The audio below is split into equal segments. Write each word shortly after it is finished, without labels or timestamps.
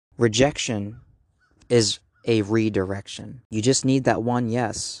Rejection is a redirection. You just need that one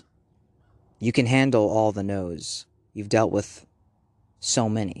yes. You can handle all the no's. You've dealt with so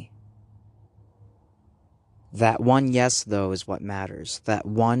many. That one yes, though, is what matters. That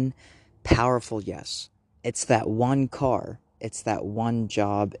one powerful yes. It's that one car. It's that one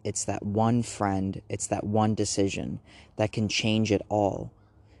job. It's that one friend. It's that one decision that can change it all.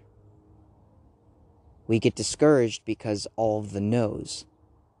 We get discouraged because all of the no's.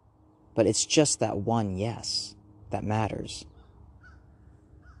 But it's just that one yes that matters.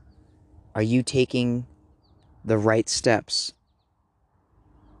 Are you taking the right steps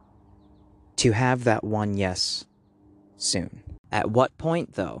to have that one yes soon? At what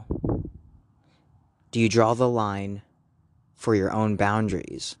point, though, do you draw the line for your own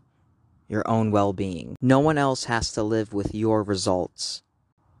boundaries, your own well-being? No one else has to live with your results.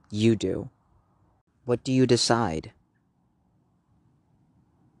 You do. What do you decide?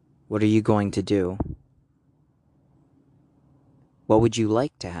 What are you going to do? What would you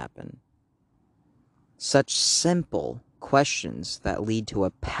like to happen? Such simple questions that lead to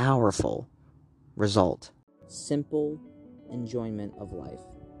a powerful result. Simple enjoyment of life.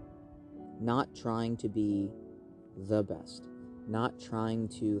 Not trying to be the best. Not trying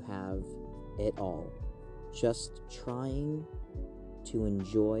to have it all. Just trying to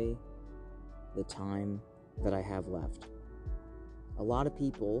enjoy the time that I have left. A lot of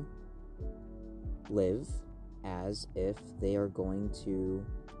people live as if they are going to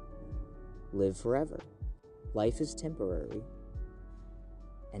live forever. Life is temporary,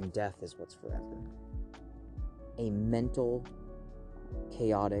 and death is what's forever. A mental,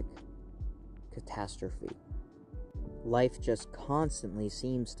 chaotic catastrophe. Life just constantly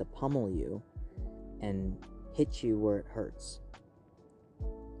seems to pummel you and hit you where it hurts.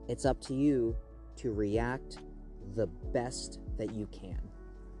 It's up to you to react the best that you can,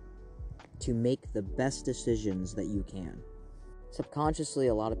 to make the best decisions that you can. Subconsciously,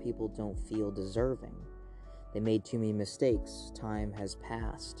 a lot of people don't feel deserving. They made too many mistakes. Time has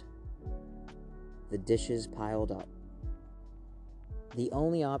passed. The dishes piled up. The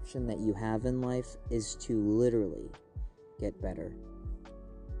only option that you have in life is to literally get better.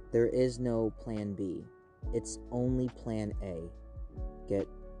 There is no plan B. It's only plan A. Get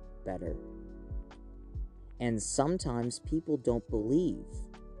better. And sometimes people don't believe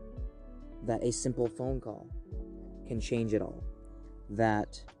that a simple phone call can change it all.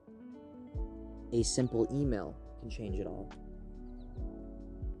 That a simple email can change it all.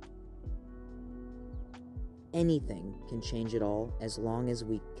 Anything can change it all as long as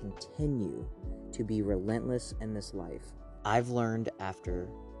we continue to be relentless in this life. I've learned after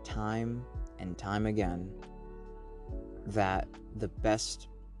time and time again that the best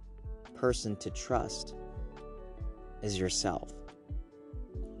person to trust is yourself.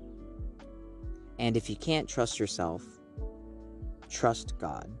 And if you can't trust yourself, trust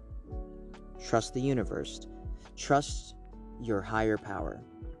God. Trust the universe. Trust your higher power.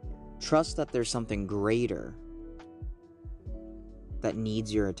 Trust that there's something greater that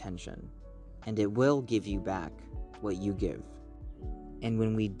needs your attention, and it will give you back what you give. And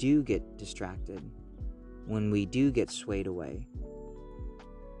when we do get distracted, when we do get swayed away,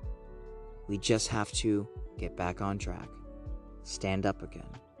 we just have to get back on track, stand up again,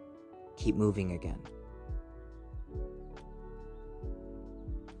 keep moving again.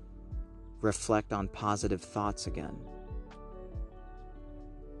 Reflect on positive thoughts again.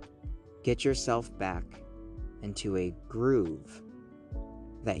 Get yourself back into a groove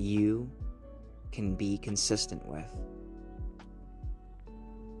that you can be consistent with.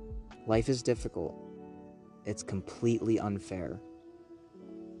 Life is difficult. It's completely unfair.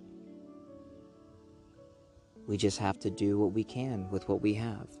 We just have to do what we can with what we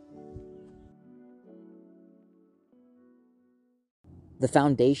have. The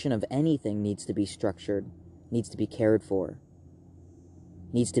foundation of anything needs to be structured, needs to be cared for,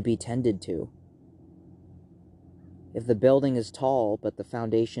 needs to be tended to. If the building is tall, but the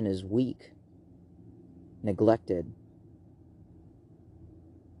foundation is weak, neglected,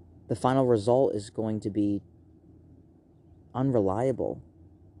 the final result is going to be unreliable,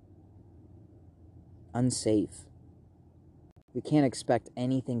 unsafe. We can't expect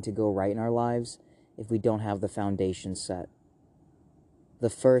anything to go right in our lives if we don't have the foundation set. The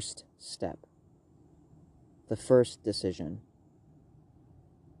first step, the first decision.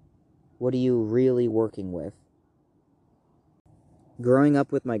 What are you really working with? Growing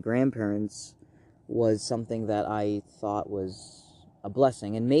up with my grandparents was something that I thought was a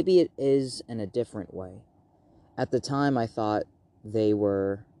blessing, and maybe it is in a different way. At the time, I thought they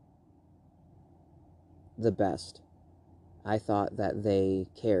were the best. I thought that they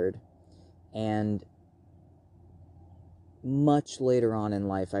cared. And much later on in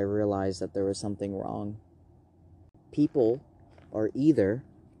life, I realized that there was something wrong. People are either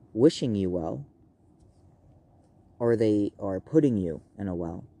wishing you well, or they are putting you in a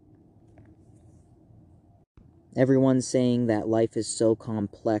well. Everyone's saying that life is so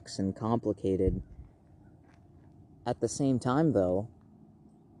complex and complicated. At the same time, though,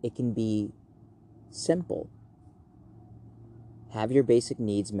 it can be simple. Have your basic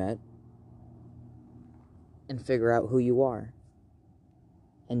needs met and figure out who you are.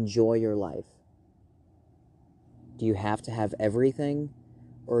 Enjoy your life. Do you have to have everything,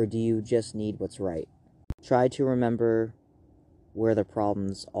 or do you just need what's right? Try to remember where the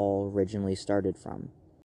problems all originally started from.